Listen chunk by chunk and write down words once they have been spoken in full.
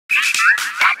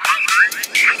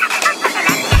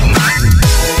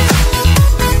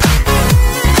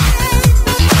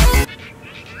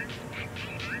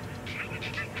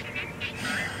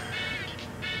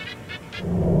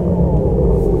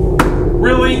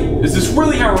Really? Is this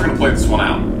really how we're gonna play this one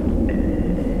out?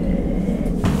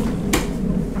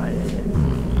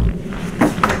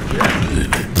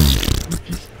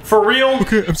 For real?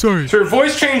 Okay, I'm sorry. So your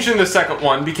voice changed in the second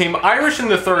one, became Irish in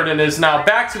the third, and is now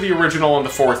back to the original in the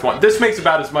fourth one. This makes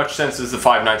about as much sense as the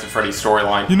Five Nights at Freddy's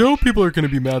storyline. You know, people are gonna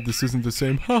be mad this isn't the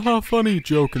same haha funny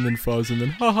joke and then fuzz and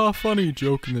then haha funny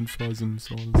joke and then fuzz and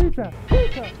so on. Pizza,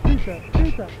 pizza, pizza,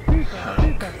 pizza, pizza,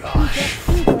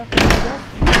 pizza,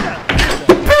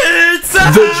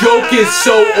 The joke is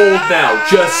so old now.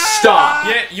 Just stop.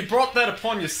 Yeah, you brought that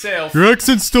upon yourself. Your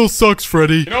accent still sucks,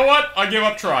 Freddy. You know what? I give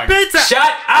up trying. Pizza.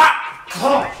 Shut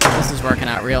up. This is working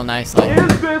out real nicely.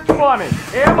 Is this funny?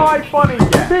 Am I funny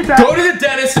yet? Pizza. Go to the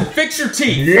dentist and fix your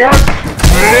teeth.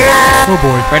 Oh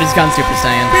boy. Freddy's gone Super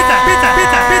Saiyan.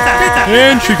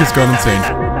 And Chica's gone insane.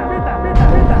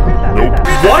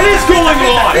 What is going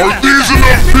on? Are these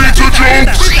enough pizza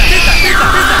jokes?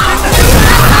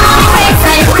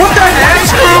 What the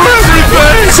heck?